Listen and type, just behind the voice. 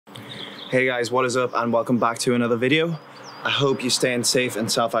Hey guys, what is up and welcome back to another video. I hope you're staying safe in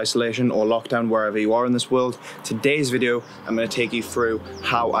self-isolation or lockdown wherever you are in this world. Today's video, I'm going to take you through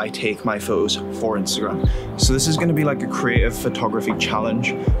how I take my photos for Instagram. So this is going to be like a creative photography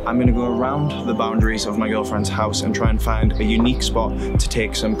challenge. I'm going to go around the boundaries of my girlfriend's house and try and find a unique spot to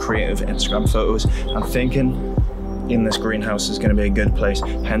take some creative Instagram photos. I'm thinking in this greenhouse is going to be a good place,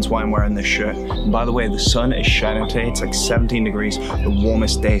 hence why I'm wearing this shirt. And by the way, the sun is shining today. It's like 17 degrees, the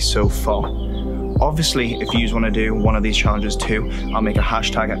warmest day so far. Obviously, if you want to do one of these challenges too, I'll make a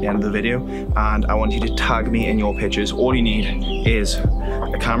hashtag at the end of the video and I want you to tag me in your pictures. All you need is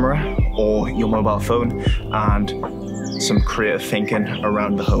a camera or your mobile phone and some creative thinking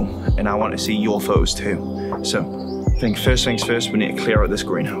around the home. And I want to see your photos too. So, I think first things first, we need to clear out this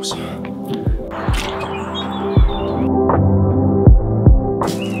greenhouse.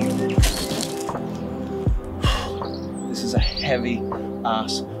 This is a heavy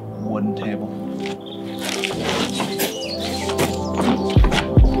ass wooden table.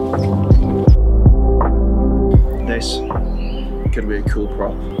 This could be a cool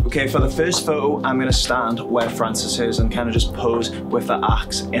prop. Okay, for the first photo, I'm gonna stand where Francis is and kind of just pose with the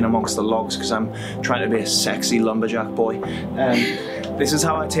axe in amongst the logs because I'm trying to be a sexy lumberjack boy. This is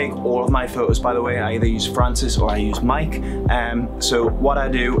how I take all of my photos, by the way. I either use Francis or I use Mike. So what I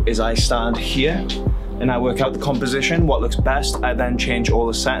do is I stand here and I work out the composition, what looks best. I then change all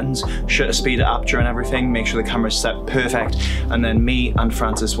the settings, shutter speed, aperture and everything, make sure the camera's set perfect, and then me and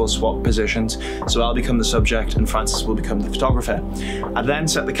Francis will swap positions. So I'll become the subject and Francis will become the photographer. I then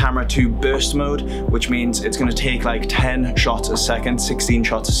set the camera to burst mode, which means it's gonna take like 10 shots a second, 16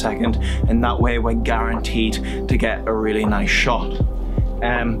 shots a second, and that way we're guaranteed to get a really nice shot.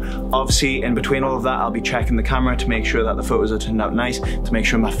 Obviously in between all of that, I'll be checking the camera to make sure that the photos are turned out nice, to make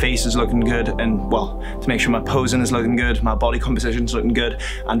sure my face is looking good, and well, to make sure my posing is looking good, my body composition is looking good,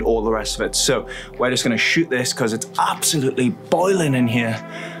 and all the rest of it. So we're just gonna shoot this because it's absolutely boiling in here,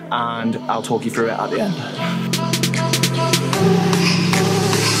 and I'll talk you through it at the end.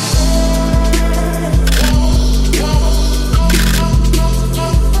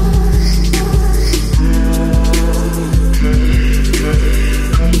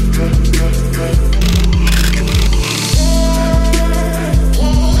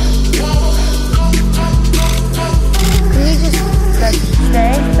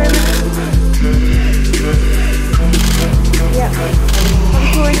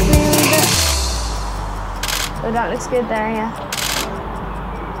 That looks good there, yeah.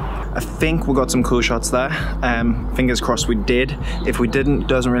 I think we got some cool shots there. Fingers crossed we did. If we didn't,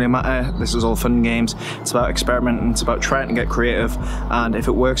 doesn't really matter. This is all fun and games. It's about experimenting, it's about trying to get creative. And if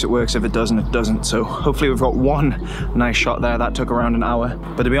it works, it works. If it doesn't, it doesn't. So hopefully we've got one nice shot there. That took around an hour.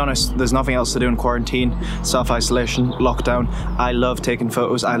 But to be honest, there's nothing else to do in quarantine, self-isolation, lockdown. I love taking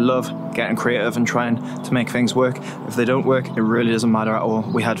photos. I love getting creative and trying to make things work. If they don't work, it really doesn't matter at all.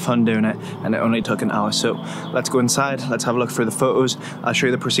 We had fun doing it and it only took an hour. So let's go inside, let's have a look through the photos. I'll show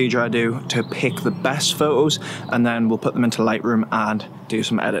you the procedure I do to pick the best photos and then we'll put them into Lightroom and do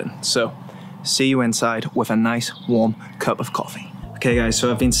some editing. So see you inside with a nice warm cup of coffee. Okay guys, so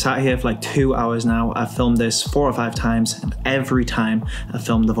I've been sat here for like 2 hours now. I've filmed this 4 or 5 times and every time I've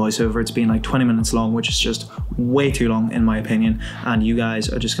filmed the voiceover, it's been like 20 minutes long, which is just way too long in my opinion. And you guys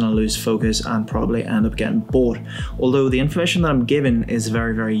are just gonna lose focus and probably end up getting bored. Although the information that I'm giving is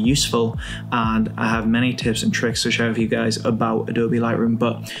very, very useful and I have many tips and tricks to share with you guys about Adobe Lightroom,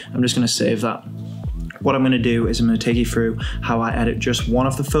 but I'm just gonna save that. What I'm gonna do is I'm gonna take you through how I edit just one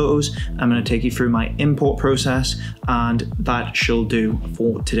of the photos. I'm gonna take you through my import process and that shall do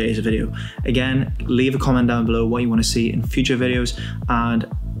for today's video. Again, leave a comment down below what you wanna see in future videos and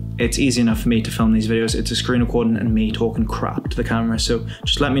it's easy enough for me to film these videos. It's a screen recording and me talking crap to the camera. So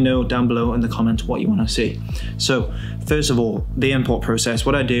just let me know down below in the comments what you want to see. So first of all, the import process.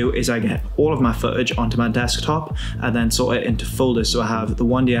 What I do is I get all of my footage onto my desktop and then sort it into folders. So I have the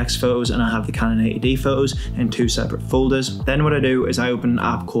 1DX photos and I have the Canon 80D photos in 2 separate folders. Then what I do is I open an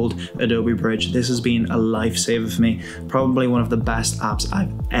app called Adobe Bridge. This has been a lifesaver for me. Probably one of the best apps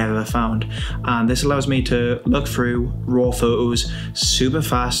I've ever found. And this allows me to look through raw photos super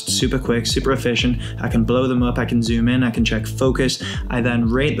fast, super quick, super efficient. I can blow them up, I can zoom in, I can check focus. I then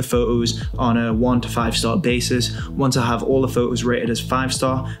rate the photos on a 1 to 5 star basis. Once I have all the photos rated as 5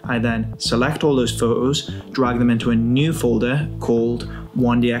 star, I then select all those photos, drag them into a new folder called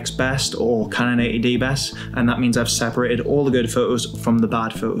 1DX Best or Canon 80D Best, and that means I've separated all the good photos from the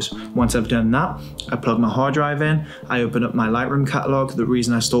bad photos. Once I've done that, I plug my hard drive in, I open up my Lightroom catalog. The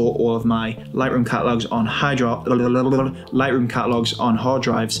reason I store all of my Lightroom catalogs on hard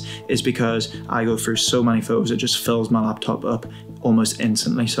drives is because I go through so many photos, it just fills my laptop up almost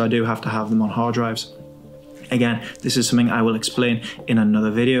instantly, so I do have to have them on hard drives. Again, this is something I will explain in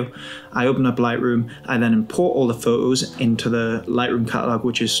another video. I open up Lightroom, I then import all the photos into the Lightroom catalog,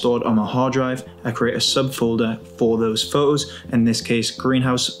 which is stored on my hard drive. I create a subfolder for those photos, in this case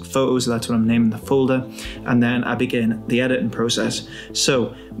greenhouse photos, that's what I'm naming the folder, and then I begin the editing process.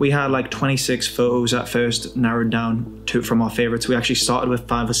 So we had like 26 photos at first, narrowed down to from our favorites. We actually started with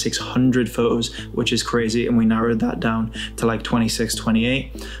 500 or 600 photos, which is crazy, and we narrowed that down to like 26,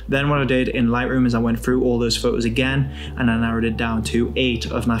 28. Then what I did in Lightroom is I went through all those photos again, and I narrowed it down to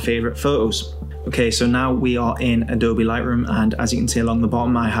 8 of my favorite photos. Okay, so now we are in Adobe Lightroom, and as you can see along the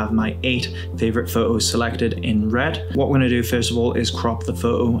bottom, I have my 8 favorite photos selected in red. What we're gonna do first of all is crop the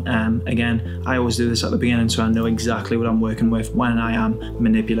photo. Again, I always do this at the beginning so I know exactly what I'm working with when I am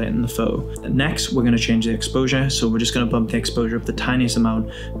manipulating the photo. Next, we're gonna change the exposure. So we're just gonna bump the exposure up the tiniest amount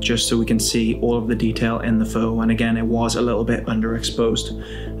just so we can see all of the detail in the photo. And again, it was a little bit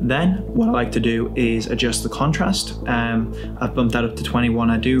underexposed. Then what I like to do is adjust the contrast. I've bumped that up to 21.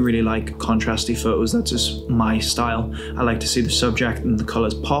 I do really like contrasty photos, that's just my style. I like to see the subject and the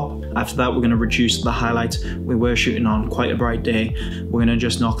colors pop. After that, we're going to reduce the highlights. We were shooting on quite a bright day. We're going to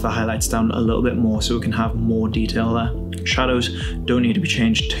just knock the highlights down a little bit more so we can have more detail there. Shadows don't need to be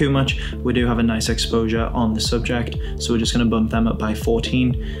changed too much. We do have a nice exposure on the subject, so we're just going to bump them up by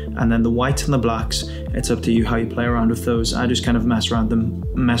 14. And then the whites and the blacks, it's up to you how you play around with those. I just kind of mess around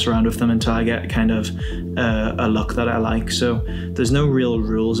with them until I get kind of a look that I like. So there's no real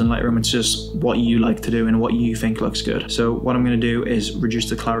rules in Lightroom, it's just what you like to do and what you think looks good. So what I'm going to do is reduce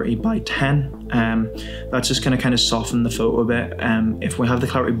the clarity by 10. That's just going to kind of soften the photo a bit. If we have the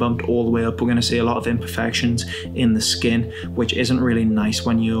clarity bumped all the way up, we're going to see a lot of imperfections in the skin, which isn't really nice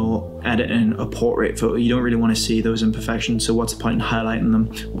when you're editing a portrait photo. You don't really want to see those imperfections, so what's the point in highlighting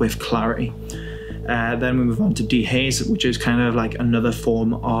them with clarity? Then we move on to dehaze, which is kind of like another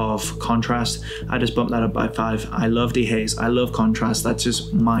form of contrast. I just bumped that up by 5. I love dehaze, I love contrast, that's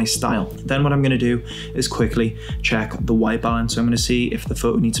just my style. Then what I'm going to do is quickly check the white balance. So I'm going to see if the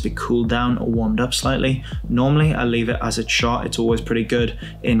photo needs to be cooled down or warmed up slightly. Normally I leave it as it's shot. It's always pretty good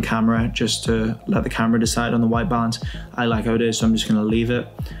in camera just to let the camera decide on the white balance. I like how it is, so I'm just going to leave it.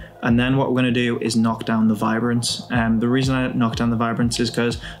 And then what we're going to do is knock down the vibrance. The reason I knock down the vibrance is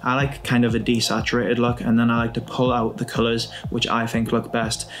because I like kind of a desaturated look, and then I like to pull out the colors which I think look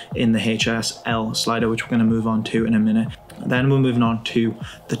best in the HSL slider, which we're going to move on to in a minute. Then we're moving on to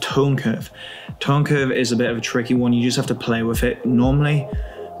the tone curve. Tone curve is a bit of a tricky one. You just have to play with it. Normally,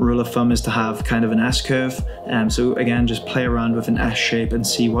 rule of thumb is to have kind of an S curve. So again, just play around with an S shape and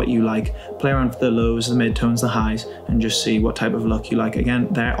see what you like. Play around with the lows, the midtones, the highs, and just see what type of look you like. Again,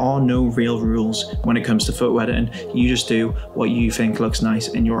 there are no real rules when it comes to photo editing. You just do what you think looks nice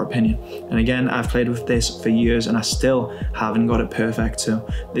in your opinion. And again, I've played with this for years and I still haven't got it perfect. So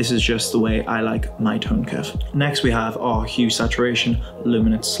this is just the way I like my tone curve. Next, we have our hue, saturation,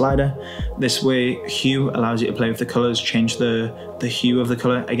 luminance slider. This way, hue allows you to play with the colors, change the hue of the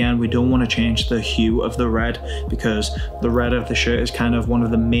color. Again, we don't want to change the hue of the red because the red of the shirt is kind of one of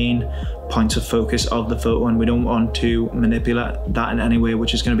the main points of focus of the photo, and we don't want to manipulate that in any way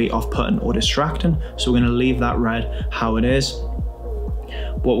which is going to be off-putting or distracting. So we're going to leave that red how it is.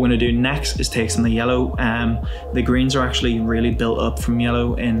 What we're going to do next is take some of the yellow. The greens are actually really built up from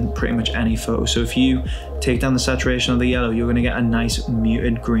yellow in pretty much any photo. So if you take down the saturation of the yellow, you're going to get a nice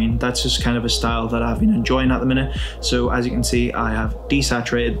muted green. That's just kind of a style that I've been enjoying at the minute. So as you can see, I have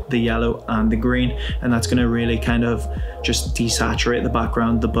desaturated the yellow and the green, and that's going to really kind of just desaturate the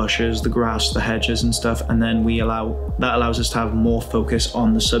background, the bushes, the grass, the hedges and stuff. And then that allows us to have more focus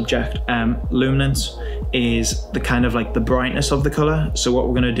on the subject. Luminance is the kind of like the brightness of the color. So what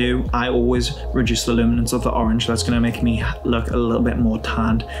we're going to do, I always reduce the luminance of the orange. That's going to make me look a little bit more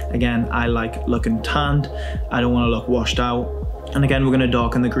tanned. Again, I like looking tanned. I don't want to look washed out. And again, we're going to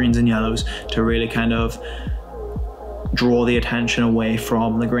darken the greens and yellows to really kind of draw the attention away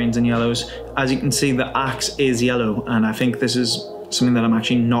from the greens and yellows. As you can see, the axe is yellow, and I think this is something that I'm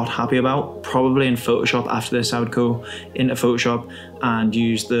actually not happy about. Probably in Photoshop after this, I would go into Photoshop and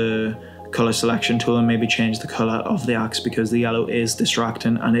use the color selection tool and maybe change the color of the axe, because the yellow is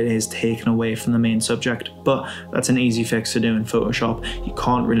distracting and it is taken away from the main subject. But that's an easy fix to do in Photoshop. You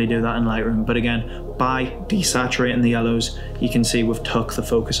can't really do that in Lightroom. But again, by desaturating the yellows, you can see we've took the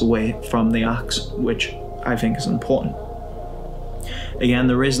focus away from the axe, which I think is important. Again,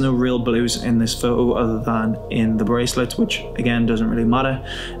 there is no real blues in this photo other than in the bracelets, which again doesn't really matter.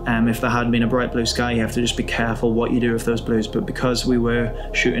 If there had been a bright blue sky, you have to just be careful what you do with those blues, but because we were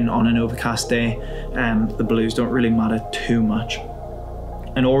shooting on an overcast day, the blues don't really matter too much.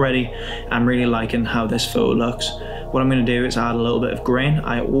 And already I'm really liking how this photo looks. what I'm going to do is add a little bit of grain.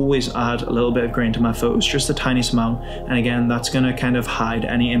 I always add a little bit of grain to my photos, just the tiniest amount, and again that's going to kind of hide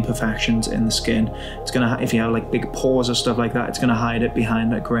any imperfections in the skin. It's going to, if you have like big pores or stuff like that, it's going to hide it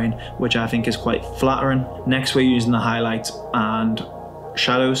behind that grain, which I think is quite flattering. Next we're using the highlights and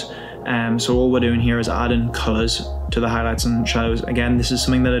shadows. So all we're doing here is adding colors to the highlights and shadows. Again, this is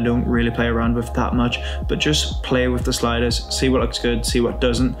something that I don't really play around with that much, but just play with the sliders, see what looks good, see what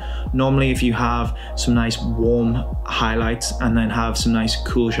doesn't. Normally if you have some nice warm highlights and then have some nice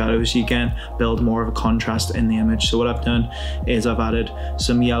cool shadows, you can build more of a contrast in the image. So what I've done is I've added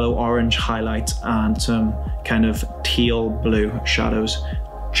some yellow orange highlights and some kind of teal blue shadows.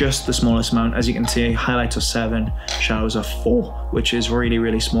 Just the smallest amount. As you can see, highlights are 7, shadows are 4, which is really,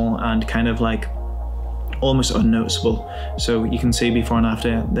 really small and kind of like almost unnoticeable. So you can see before and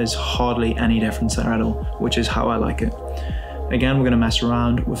after, there's hardly any difference there at all, which is how I like it. Again, we're going to mess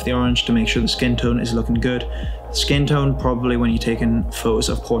around with the orange to make sure the skin tone is looking good. Skin tone, probably when you're taking photos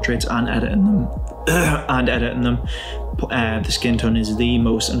of portraits and editing them, the skin tone is the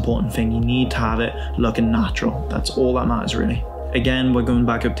most important thing. You need to have it looking natural. That's all that matters really. Again, we're going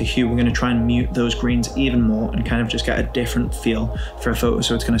back up to hue. We're going to try and mute those greens even more and kind of just get a different feel for a photo,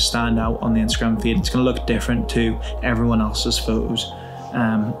 so it's going to stand out on the Instagram feed. It's going to look different to everyone else's photos.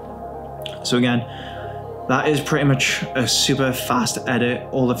 So again, that is pretty much a super fast edit.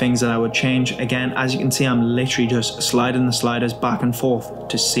 All the things that I would change. Again, as you can see, I'm literally just sliding the sliders back and forth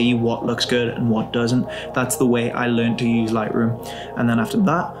to see what looks good and what doesn't. That's the way I learned to use Lightroom. And then after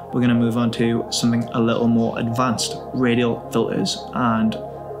that, we're going to move on to something a little more advanced, radial filters and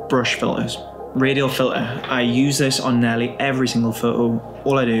brush filters. Radial filter, I use this on nearly every single photo.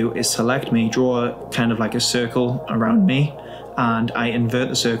 All I do is select me, draw kind of like a circle around me, and I invert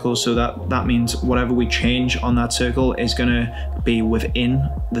the circle, so that means whatever we change on that circle is going to be within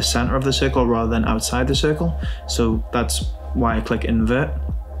the center of the circle rather than outside the circle. So that's why I click invert.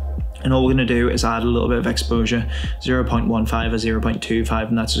 And all we're going to do is add a little bit of exposure, 0.15 or 0.25,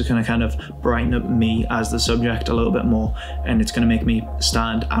 and that's just going to kind of brighten up me as the subject a little bit more, and it's going to make me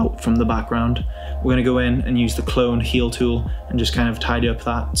stand out from the background. We're going to go in and use the clone heal tool and just kind of tidy up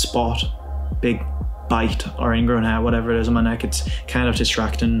that spot, big bite or ingrown hair, whatever it is on my neck. It's kind of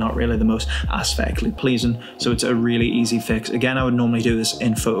distracting, not really the most aesthetically pleasing, so it's a really easy fix. Again, I would normally do this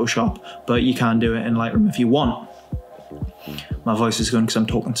in Photoshop, but you can do it in Lightroom if you want. My voice is going because I'm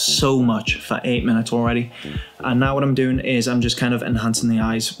talking so much for 8 minutes already. And now what I'm doing is I'm just kind of enhancing the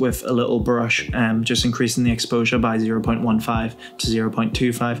eyes with a little brush, just increasing the exposure by 0.15 to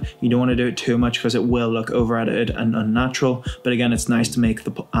 0.25. You don't want to do it too much because it will look over edited and unnatural, but again, it's nice to make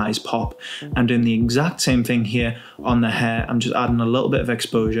the eyes pop. I'm doing the exact same thing here on the hair. I'm just adding a little bit of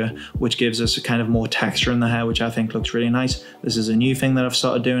exposure, which gives us a kind of more texture in the hair, which I think looks really nice. This is a new thing that I've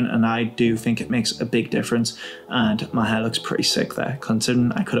started doing, and I do think it makes a big difference, and my hair looks pretty sick there,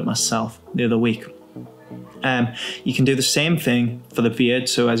 considering I cut it myself the other week. You can do the same thing for the beard.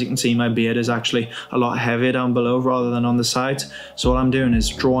 So as you can see, my beard is actually a lot heavier down below rather than on the sides. So what I'm doing is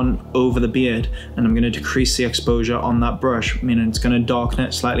drawing over the beard, and I'm going to decrease the exposure on that brush, meaning it's going to darken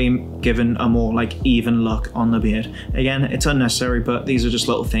it slightly, giving a more like even look on the beard. Again, it's unnecessary, but these are just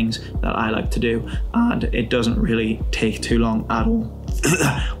little things that I like to do, and it doesn't really take too long at all.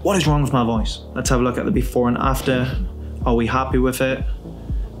 What is wrong with my voice? Let's have a look at the before and after. Are we happy with it?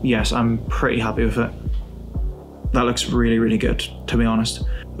 Yes, I'm pretty happy with it. That looks really, really good, to be honest.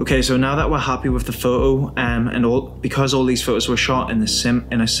 Okay, so now that we're happy with the photo, because all these photos were shot in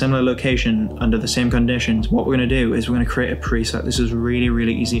a similar location under the same conditions, what we're gonna do is we're gonna create a preset. This is really,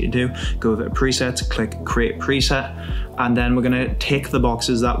 really easy to do. Go over to presets, click create preset, and then we're gonna tick the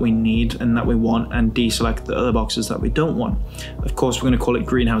boxes that we need and that we want and deselect the other boxes that we don't want. Of course, we're gonna call it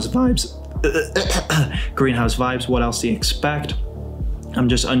Greenhouse Vibes. Greenhouse Vibes, what else do you expect? I'm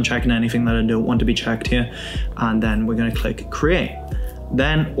just unchecking anything that I don't want to be checked here, and then we're going to click create.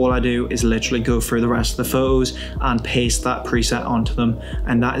 Then all I do is literally go through the rest of the photos and paste that preset onto them,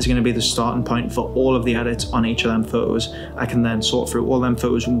 and that is going to be the starting point for all of the edits on each of them photos. I can then sort through all them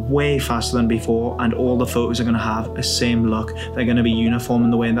photos way faster than before, and all the photos are going to have a same look. They're going to be uniform in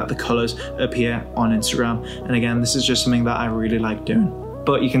the way that the colors appear on Instagram, and again, this is just something that I really like doing.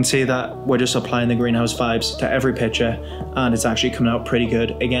 But you can see that we're just applying the Greenhouse Vibes to every picture, and it's actually coming out pretty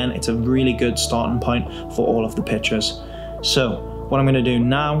good. Again, it's a really good starting point for all of the pictures. So what I'm going to do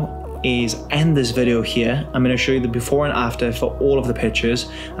now is end this video here. I'm going to show you the before and after for all of the pictures.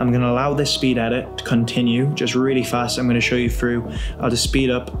 I'm going to allow this speed edit to continue just really fast. I'm going to show you through, I'll just speed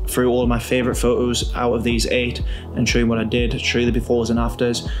up through all of my favorite photos out of these 8 and show you what I did, show you the befores and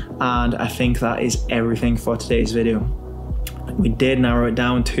afters, and I think that is everything for today's video. We did narrow it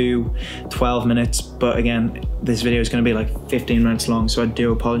down to 12 minutes, but again, this video is going to be like 15 minutes long, so I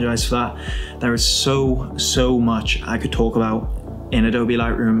do apologize for that. There is so much I could talk about in Adobe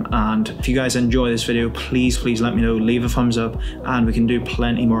Lightroom, and if you guys enjoy this video, please let me know, leave a thumbs up, and we can do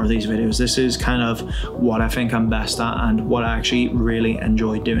plenty more of these videos. This is kind of what I think I'm best at and what I actually really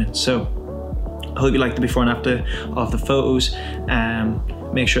enjoy doing. So I hope you like the before and after of the photos.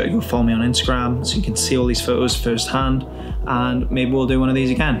 Make sure to go follow me on Instagram so you can see all these photos firsthand, and maybe we'll do one of these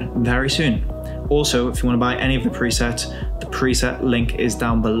again very soon. Also, if you want to buy any of the presets, the preset link is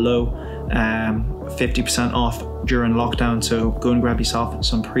down below. 50% off during lockdown, so go and grab yourself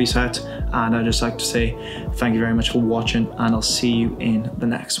some presets. And I'd just like to say thank you very much for watching, and I'll see you in the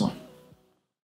next one.